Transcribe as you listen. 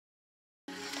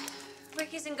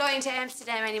Luke isn't going to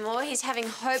Amsterdam anymore. He's having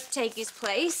Hope take his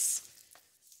place.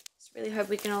 Just really hope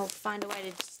we can all find a way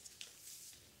to just...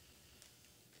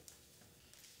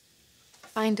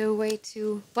 Find a way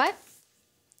to... what?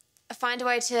 Find a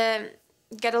way to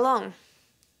get along.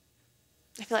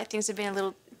 I feel like things have been a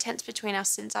little tense between us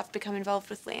since I've become involved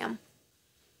with Liam.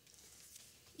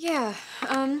 Yeah,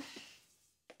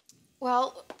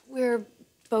 well, we're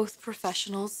both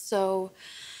professionals, so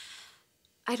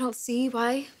I don't see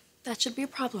why that should be a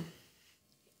problem.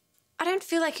 I don't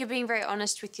feel like you're being very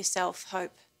honest with yourself,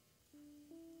 Hope.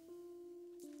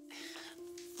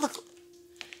 Look,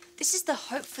 this is the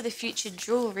Hope for the Future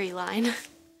jewellery line.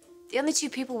 The only two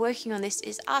people working on this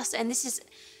is us, and this is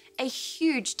a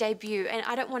huge debut, and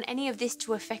I don't want any of this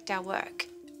to affect our work.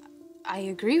 I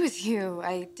agree with you,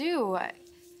 I do.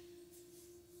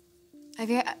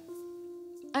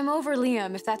 I'm over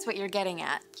Liam, if that's what you're getting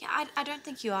at. Yeah, I don't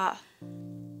think you are.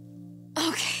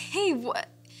 Okay,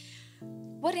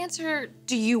 what answer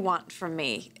do you want from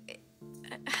me?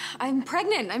 I'm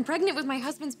pregnant. I'm pregnant with my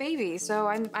husband's baby, so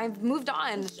I've moved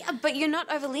on. Yeah, but you're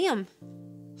not over Liam.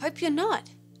 Hope you're not.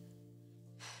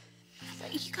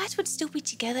 You guys would still be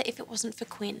together if it wasn't for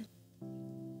Quinn.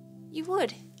 You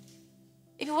would.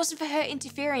 If it wasn't for her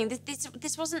interfering,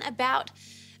 this wasn't about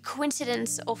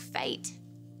coincidence or fate.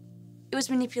 It was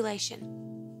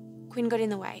manipulation. Quinn got in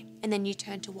the way, and then you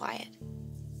turned to Wyatt.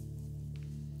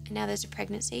 And now there's a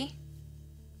pregnancy.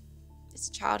 There's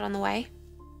a child on the way.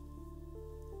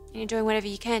 And you're doing whatever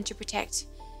you can to protect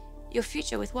your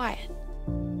future with Wyatt.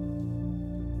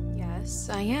 Yes,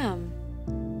 I am.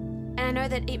 And I know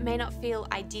that it may not feel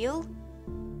ideal,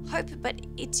 Hope, but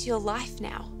it's your life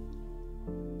now.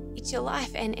 It's your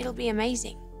life, and it'll be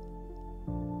amazing.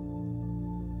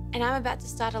 And I'm about to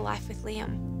start a life with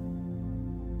Liam.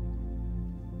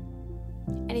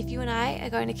 And if you and I are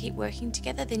going to keep working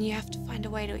together, then you have to find a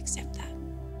way to accept that.